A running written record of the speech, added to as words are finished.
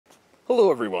Hello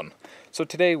everyone. So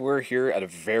today we're here at a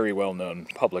very well-known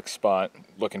public spot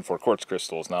looking for quartz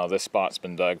crystals. Now this spot's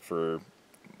been dug for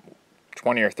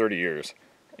 20 or 30 years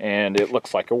and it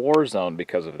looks like a war zone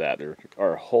because of that. There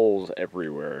are holes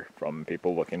everywhere from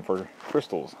people looking for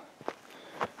crystals.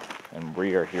 And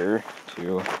we are here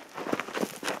to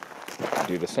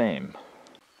do the same.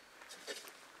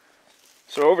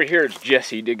 So over here it's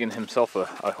Jesse digging himself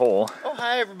a hole. Oh,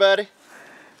 hi everybody.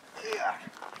 Yeah.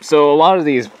 So a lot of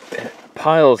these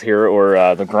piles here,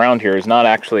 or the ground here, is not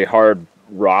actually hard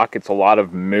rock. It's a lot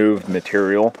of moved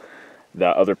material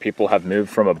that other people have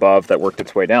moved from above that worked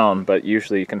its way down, but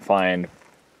usually you can find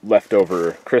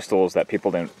leftover crystals that people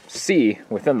didn't see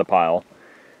within the pile.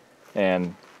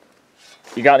 And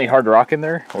you got any hard rock in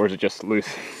there, or is it just loose?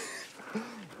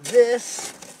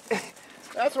 That's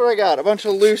what I got, a bunch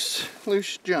of loose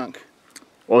junk.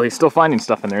 Well, he's still finding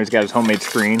stuff in there. He's got his homemade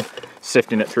screen,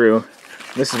 sifting it through.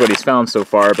 This is what he's found so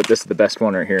far, but this is the best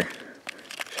one right here.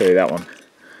 I'll show you that one.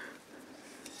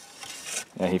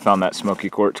 Yeah, he found that smoky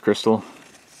quartz crystal.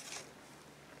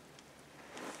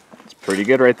 It's pretty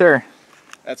good right there.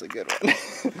 That's a good one.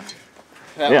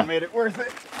 That one made it worth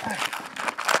it.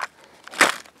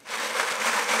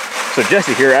 So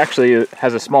Jesse here actually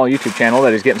has a small YouTube channel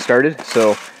that he's getting started.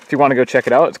 So if you want to go check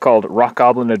it out, it's called Rock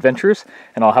Goblin Adventures,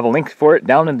 and I'll have a link for it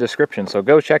down in the description. So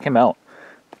go check him out.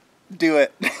 Do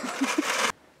it.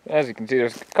 As you can see,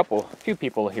 there's a few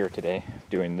people here today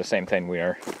doing the same thing we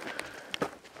are.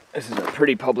 This is a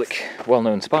pretty public,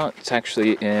 well-known spot. It's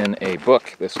actually in a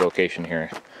book, this location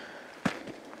here.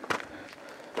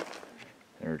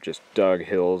 There are just dug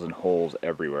hills and holes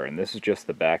everywhere, and this is just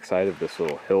the back side of this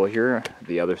little hill here.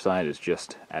 The other side is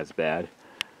just as bad.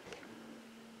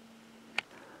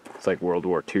 It's like World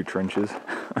War II trenches.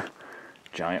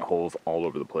 Giant holes all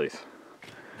over the place.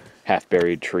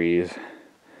 Half-buried trees.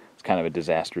 It's kind of a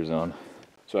disaster zone.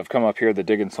 So I've come up here to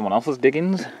dig in someone else's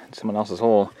diggings, someone else's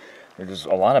hole. There's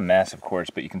a lot of massive quartz,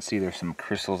 but you can see there's some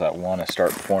crystals that want to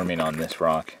start forming on this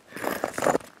rock,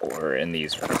 or in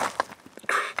these,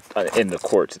 in the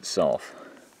quartz itself.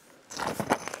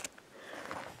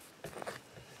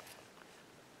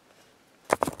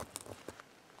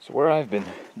 So where I've been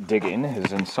digging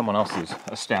is in someone else's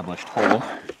established hole.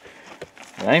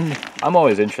 And I'm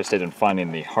always interested in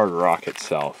finding the hard rock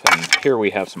itself, and here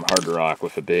we have some hard rock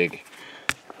with a big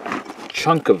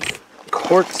chunk of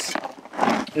quartz.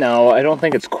 No, I don't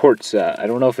think it's quartz. I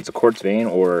don't know if it's a quartz vein,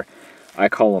 or I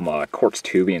call them quartz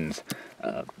tubings.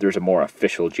 There's a more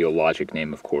official geologic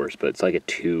name, of course, but it's like a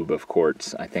tube of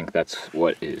quartz. I think that's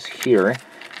what is here.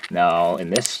 Now,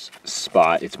 in this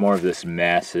spot, it's more of this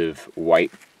massive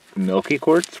white milky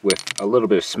quartz with a little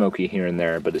bit of smoky here and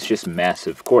there, but it's just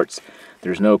massive quartz.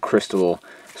 There's no crystal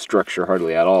structure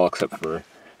hardly at all, except for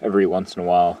every once in a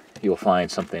while you'll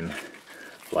find something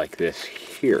like this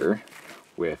here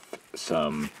with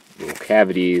some little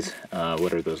cavities.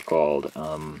 What are those called?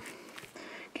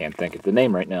 Can't think of the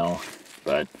name right now,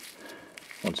 but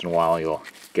once in a while you'll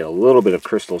get a little bit of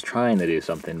crystals trying to do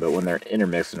something, but when they're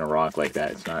intermixed in a rock like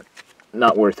that, it's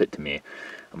not worth it to me.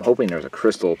 I'm hoping there's a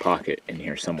crystal pocket in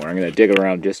here somewhere. I'm going to dig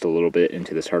around just a little bit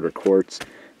into this harder quartz,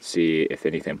 see if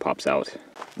anything pops out.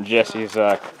 Jesse's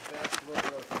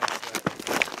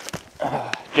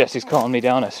calling me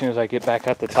down as soon as I get back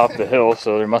at the top of the hill,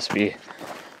 so there must be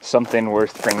something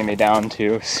worth bringing me down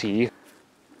to see.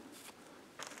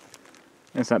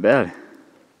 It's not bad.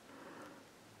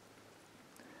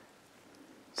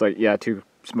 It's like, yeah, two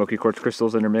smoky quartz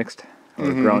crystals intermixed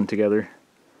or grown together.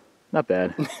 Not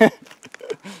bad.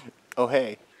 Oh,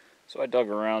 hey. So I dug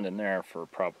around in there for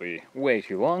probably way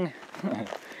too long,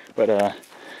 but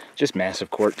just massive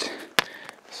quartz.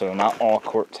 So not all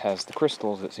quartz has the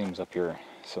crystals, it seems, up here.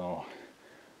 So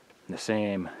the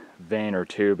same vein or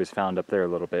tube is found up there a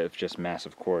little bit of just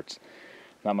massive quartz.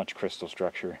 Not much crystal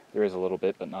structure. There is a little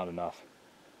bit, but not enough.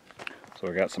 So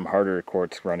we got some harder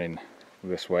quartz running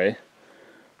this way.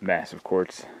 Massive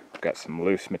quartz. We've got some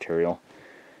loose material.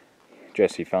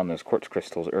 Jesse found those quartz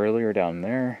crystals earlier down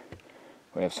there.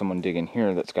 We have someone digging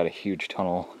here that's got a huge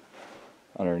tunnel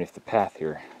underneath the path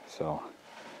here. So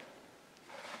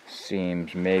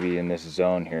seems maybe in this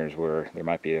zone here is where there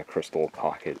might be a crystal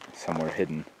pocket somewhere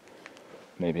hidden.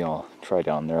 Maybe I'll try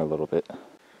down there a little bit.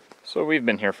 So we've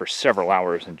been here for several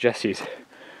hours, and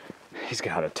he's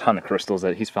got a ton of crystals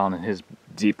that he's found in his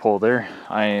deep hole there.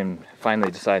 I am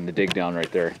finally deciding to dig down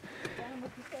right there.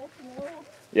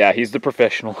 Yeah, he's the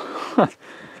professional.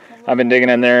 I've been digging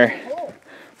in there,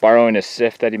 borrowing a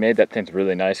sift that he made. That thing's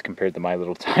really nice compared to my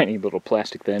little tiny little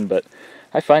plastic thing, but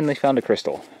I finally found a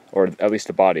crystal, or at least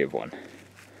the body of one.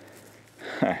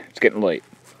 It's getting late.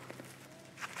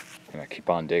 I'm gonna keep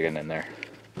on digging in there.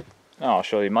 I'll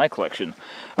show you my collection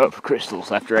of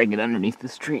crystals after I get underneath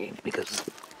this tree, because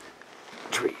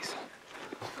trees.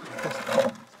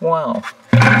 Wow.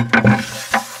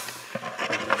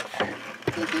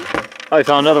 Oh, I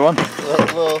found another one.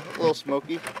 A little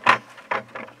smoky.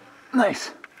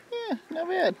 Nice. Yeah, not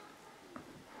bad.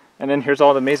 And then here's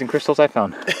all the amazing crystals I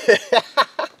found.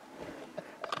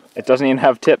 It doesn't even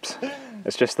have tips.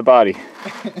 It's just the body.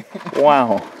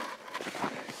 Wow.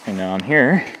 And down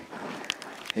here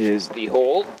is the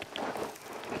hole.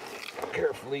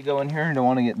 Carefully go in here. I don't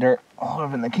want to get dirt all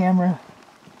over in the camera.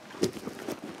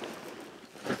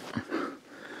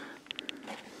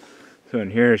 So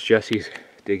in here is Jesse's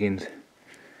diggings.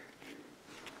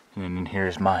 And in here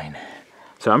is mine.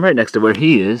 So I'm right next to where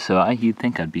he is, so you'd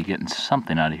think I'd be getting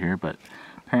something out of here, but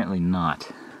apparently not.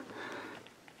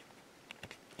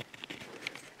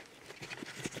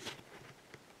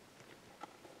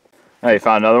 Oh, you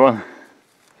found another one?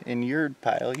 In your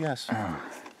pile, yes. Oh,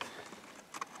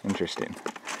 interesting.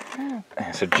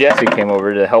 So Jesse came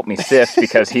over to help me sift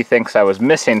because he thinks I was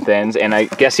missing things, and I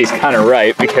guess he's kind of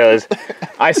right, because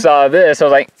I saw this, I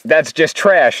was like, that's just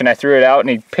trash, and I threw it out, and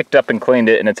he picked up and cleaned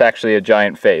it, and it's actually a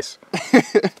giant face.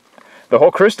 The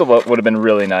whole crystal would have been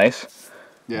really nice.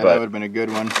 Yeah, that would have been a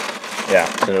good one. Yeah,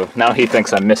 so now he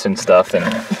thinks I'm missing stuff, and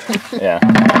yeah,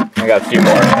 I got a few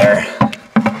more in there.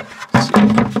 Let's see.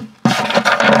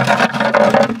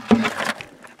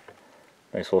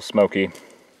 Nice little smoky.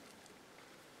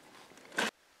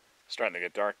 Starting to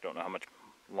get dark, don't know how much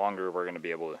longer we're going to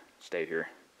be able to stay here.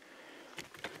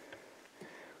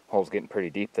 Hole's getting pretty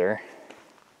deep there.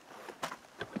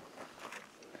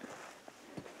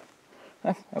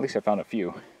 At least I found a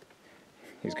few.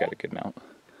 He's got a good amount.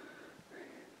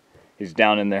 He's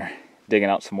down in there digging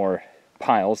out some more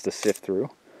piles to sift through.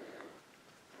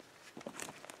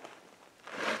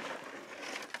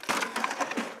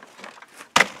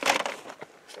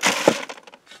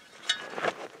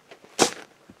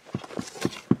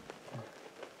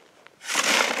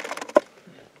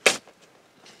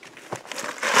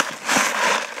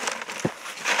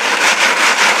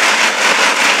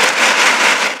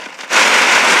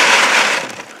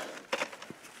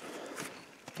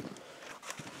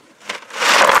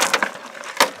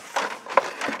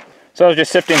 So I was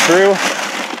just sifting through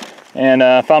and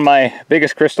found my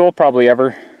biggest crystal probably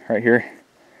ever right here.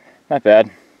 Not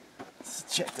bad. Let's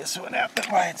check this one out.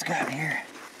 What it's got here.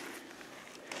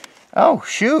 Oh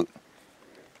shoot!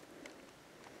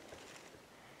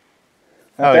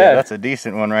 Not oh bad. Yeah, that's a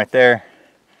decent one right there.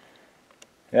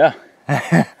 Yeah.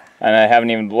 And I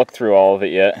haven't even looked through all of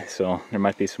it yet, so there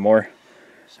might be some more.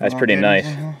 That's pretty nice.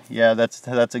 Yeah, that's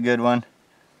a good one.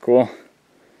 Cool.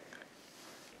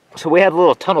 So we had a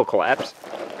little tunnel collapse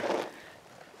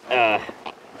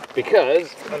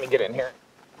because, let me get in here.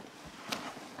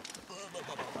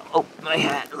 Oh, my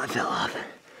hat fell off.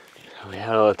 We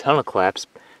had a little tunnel collapse,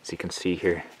 as you can see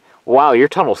here. Wow, your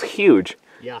tunnel's huge.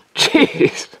 Yeah.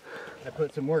 Jeez. I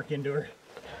put some work into her.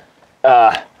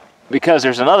 Because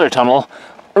there's another tunnel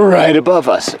right above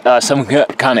us. Some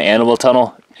kind of animal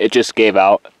tunnel. It just gave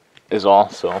out is all,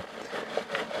 so.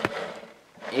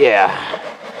 Yeah.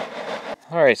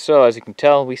 Alright, so as you can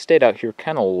tell, we stayed out here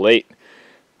kind of late.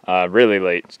 Really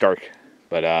late. It's dark,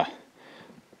 but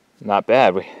not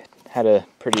bad. We had a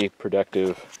pretty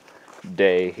productive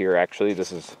day here, actually.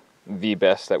 This is the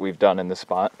best that we've done in this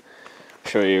spot.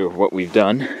 Show you what we've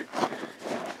done.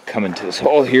 Come into this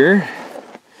hole here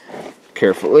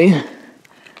carefully.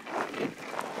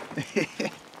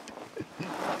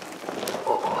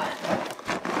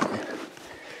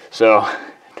 So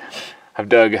I've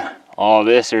dug all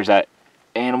this. There's that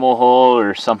animal hole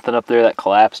or something up there that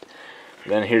collapsed.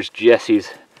 Then here's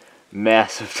Jesse's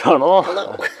massive tunnel.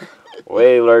 Hello.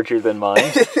 Way larger than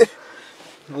mine.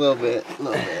 A little bit.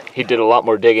 He did a lot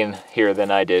more digging here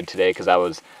than I did today because I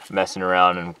was messing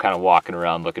around and kind of walking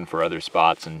around looking for other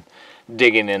spots and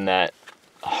digging in that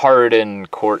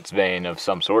hardened quartz vein of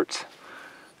some sorts.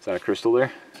 Is that a crystal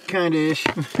there? Kinda-ish.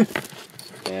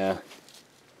 Yeah.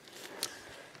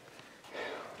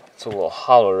 It's a little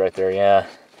hollow right there, yeah.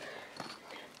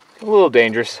 A little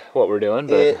dangerous what we're doing,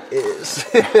 but it is.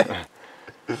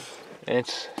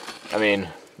 it's, I mean,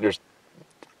 there's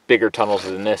bigger tunnels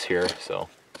than this here, so.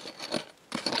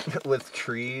 With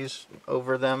trees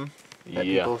over them that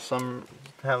people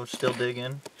somehow still dig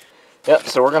in. Yep,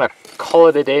 so we're gonna call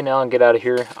it a day now and get out of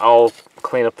here. I'll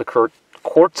clean up the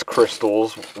quartz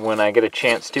crystals when I get a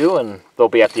chance to, and they'll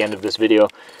be at the end of this video.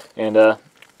 And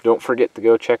don't forget to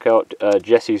go check out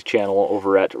Jesse's channel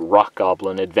over at Rock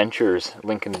Goblin Adventures,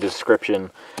 link in the description.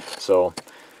 So,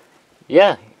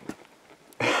 yeah.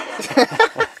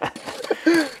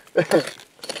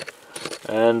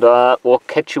 And we'll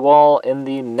catch you all in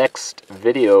the next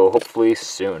video, hopefully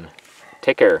soon.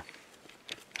 Take care.